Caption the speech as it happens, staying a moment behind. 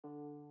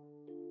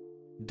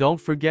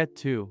Don't forget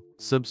to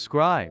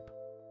subscribe.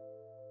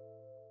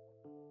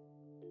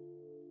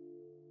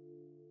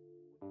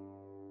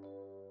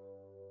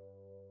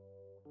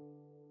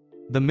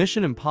 The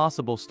Mission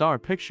Impossible star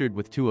pictured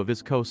with two of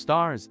his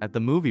co-stars at the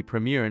movie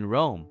premiere in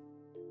Rome.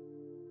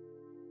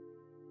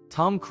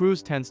 Tom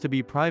Cruise tends to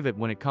be private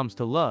when it comes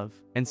to love,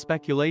 and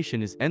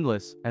speculation is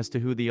endless as to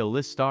who the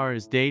A-list star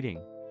is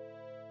dating.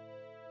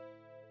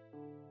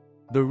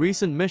 The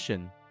recent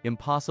Mission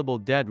Impossible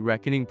Dead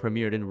Reckoning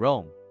premiered in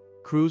Rome.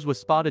 Cruise was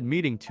spotted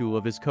meeting two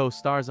of his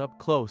co-stars up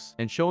close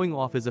and showing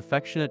off his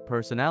affectionate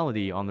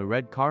personality on the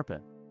red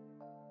carpet.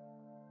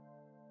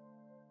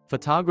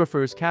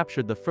 Photographers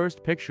captured the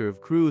first picture of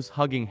Cruise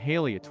hugging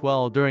Hayley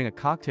Atwell during a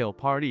cocktail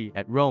party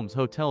at Rome's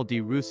Hotel di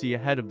Russi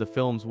ahead of the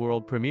film's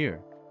world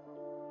premiere.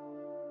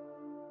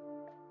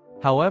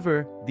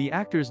 However, the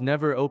actors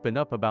never opened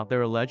up about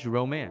their alleged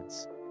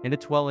romance, and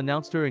Atwell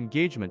announced her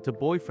engagement to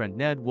boyfriend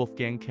Ned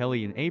Wolfgang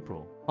Kelly in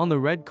April. On the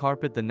red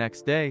carpet the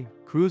next day,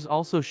 Cruise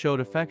also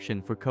showed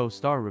affection for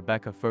co-star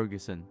Rebecca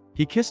Ferguson.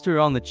 He kissed her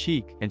on the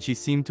cheek and she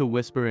seemed to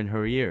whisper in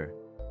her ear.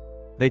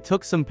 They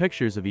took some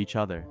pictures of each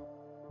other.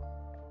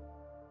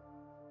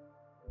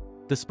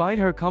 Despite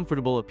her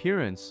comfortable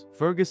appearance,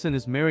 Ferguson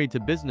is married to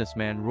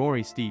businessman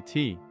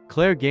Russi,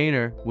 Claire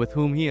Gaynor, with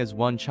whom he has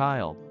one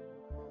child.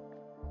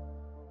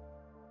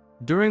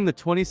 During the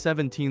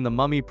 2017 The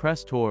Mummy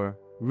press tour,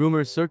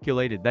 rumors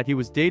circulated that he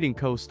was dating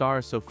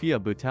co-star Sofia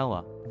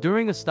Boutella.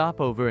 During a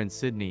stopover in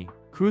Sydney,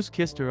 Cruise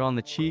kissed her on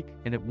the cheek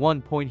and at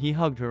one point he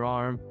hugged her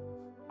arm.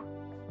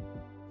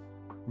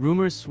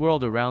 Rumors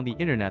swirled around the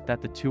internet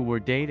that the two were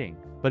dating,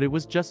 but it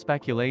was just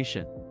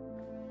speculation.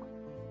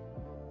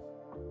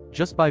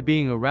 Just by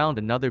being around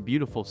another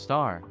beautiful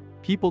star,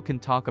 people can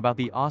talk about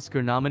the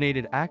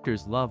Oscar-nominated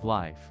actor's love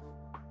life.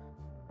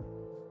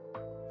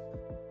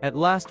 At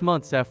last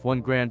month's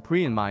F1 Grand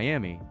Prix in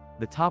Miami,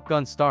 the Top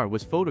Gun star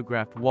was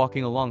photographed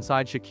walking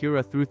alongside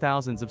Shakira through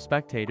thousands of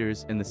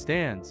spectators in the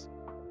stands.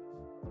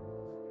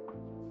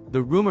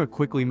 The rumor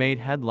quickly made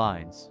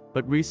headlines,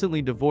 but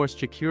recently divorced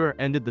Shakira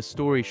ended the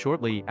story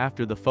shortly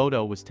after the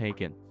photo was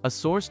taken. A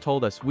source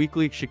told Us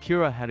Weekly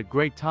Shakira had a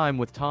great time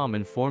with Tom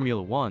in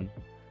Formula One,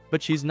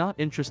 but she's not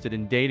interested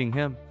in dating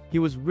him. He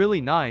was really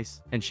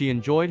nice, and she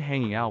enjoyed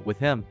hanging out with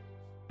him.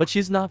 But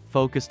she's not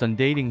focused on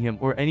dating him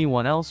or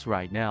anyone else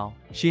right now.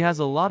 She has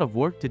a lot of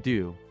work to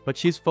do, but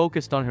she's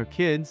focused on her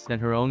kids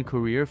and her own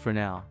career for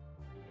now.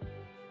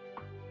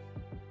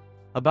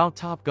 About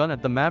Top Gun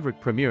at the Maverick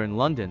premiere in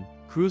London,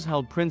 Cruise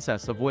held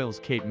Princess of Wales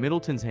Kate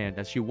Middleton's hand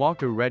as she walked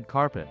her red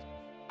carpet.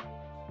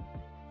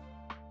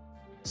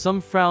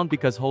 Some frowned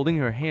because holding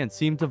her hand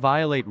seemed to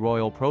violate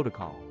royal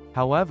protocol.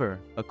 However,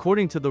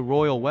 according to the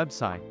royal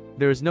website,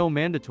 there is no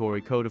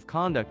mandatory code of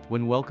conduct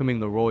when welcoming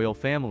the royal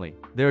family.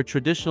 There are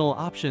traditional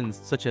options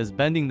such as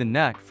bending the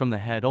neck from the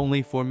head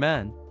only for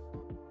men.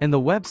 And the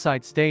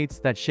website states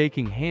that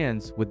shaking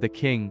hands with the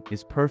king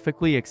is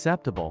perfectly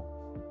acceptable.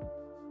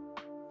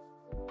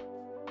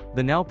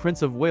 The now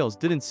Prince of Wales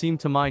didn't seem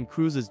to mind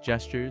Cruise's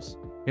gestures,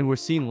 and were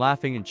seen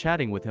laughing and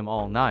chatting with him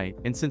all night.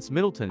 And since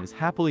Middleton is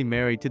happily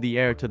married to the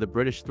heir to the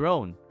British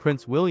throne,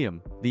 Prince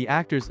William, the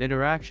actor's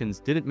interactions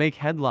didn't make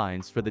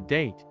headlines for the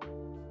date.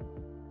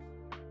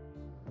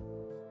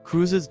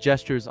 Cruise's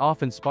gestures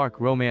often spark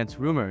romance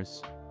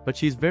rumors, but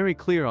she's very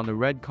clear on the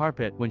red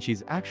carpet when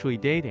she's actually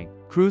dating.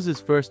 Cruise's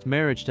first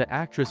marriage to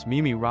actress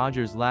Mimi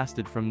Rogers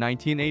lasted from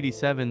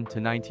 1987 to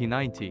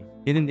 1990.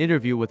 In an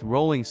interview with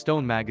Rolling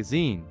Stone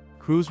magazine,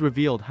 Cruise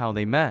revealed how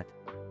they met.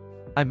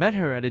 "I met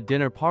her at a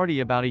dinner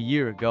party about a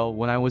year ago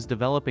when I was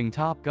developing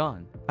Top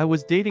Gun. I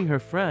was dating her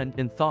friend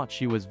and thought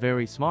she was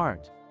very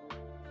smart."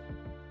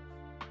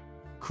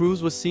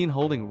 Cruise was seen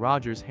holding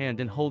Rogers' hand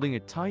and holding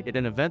it tight at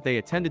an event they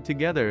attended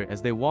together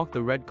as they walked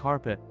the red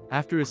carpet.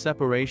 After his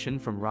separation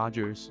from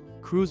Rogers,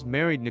 Cruise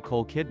married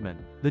Nicole Kidman.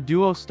 The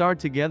duo starred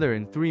together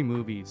in 3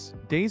 movies,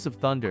 Days of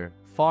Thunder,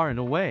 Far and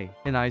Away,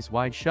 and Eyes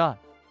Wide Shut,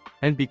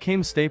 and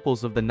became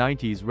staples of the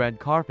 90s red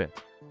carpet.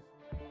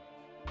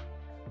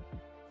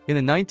 In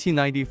a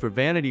 1990 for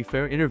Vanity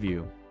Fair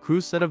interview,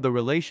 Cruise said of the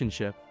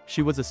relationship,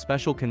 "She was a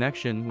special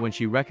connection when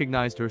she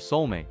recognized her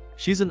soulmate.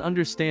 She's an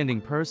understanding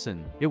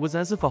person. It was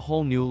as if a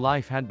whole new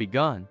life had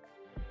begun."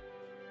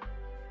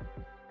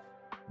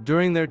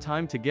 During their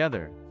time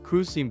together,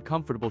 Cruise seemed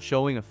comfortable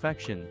showing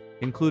affection,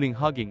 including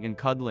hugging and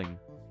cuddling,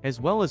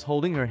 as well as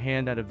holding her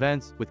hand at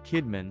events. With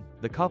Kidman,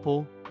 the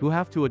couple, who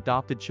have 2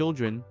 adopted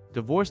children,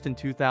 divorced in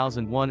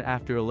 2001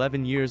 after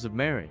 11 years of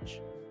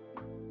marriage.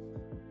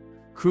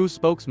 Cruise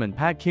spokesman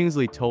Pat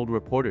Kingsley told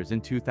reporters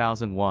in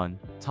 2001,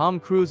 Tom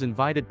Cruise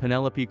invited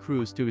Penelope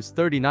Cruz to his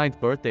 39th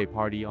birthday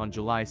party on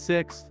July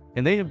 6,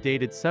 and they have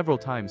dated several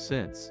times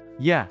since.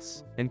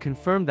 Yes, and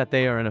confirmed that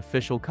they are an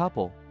official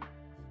couple.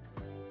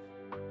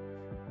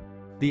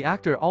 The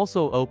actor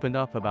also opened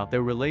up about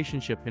their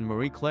relationship in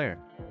Marie Claire,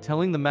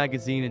 telling the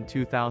magazine in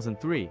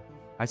 2003,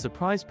 "I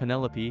surprised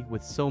Penelope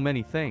with so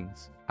many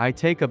things. I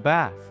take a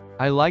bath.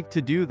 I like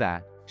to do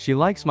that. She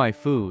likes my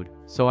food,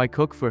 so I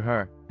cook for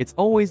her. It's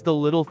always the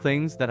little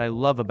things that I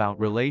love about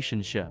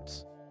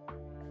relationships."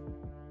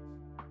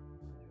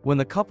 When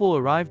the couple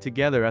arrived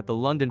together at the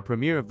London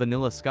premiere of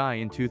Vanilla Sky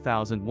in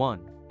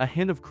 2001, a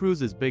hint of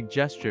Cruise's big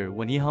gesture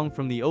when he hung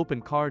from the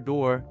open car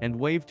door and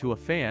waved to a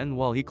fan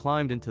while he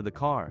climbed into the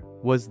car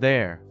was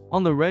there.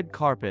 On the red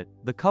carpet,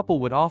 the couple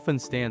would often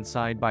stand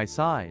side by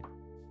side,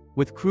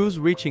 with Cruise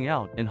reaching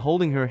out and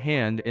holding her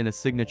hand in a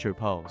signature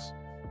pose.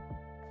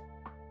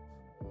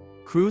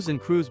 Cruise and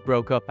Cruise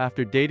broke up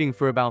after dating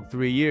for about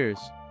 3 years.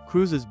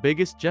 Cruise's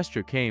biggest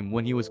gesture came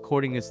when he was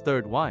courting his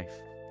third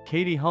wife,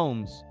 Katie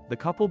Holmes. The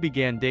couple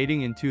began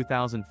dating in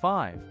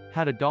 2005,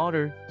 had a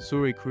daughter,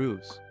 Suri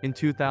Cruise, in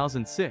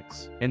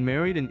 2006, and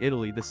married in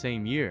Italy the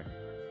same year.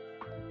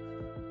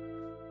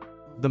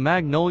 The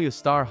Magnolia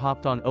star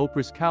hopped on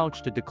Oprah's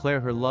couch to declare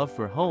her love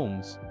for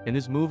Holmes, and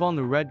his move on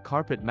the red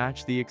carpet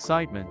matched the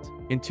excitement.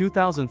 In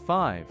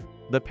 2005,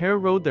 the pair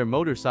rode their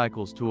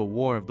motorcycles to a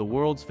War of the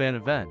Worlds fan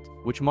event,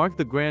 which marked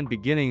the grand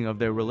beginning of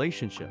their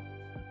relationship.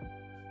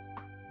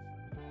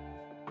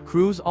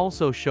 Cruise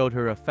also showed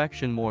her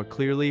affection more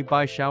clearly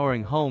by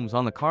showering Holmes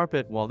on the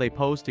carpet while they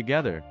posed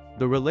together.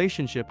 The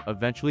relationship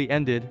eventually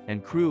ended,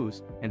 and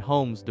Cruise and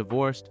Holmes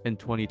divorced in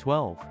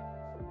 2012.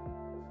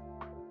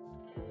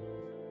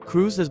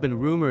 Cruise has been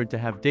rumored to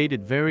have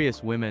dated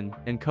various women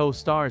and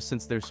co-stars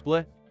since their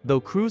split, though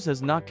Cruise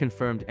has not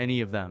confirmed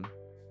any of them.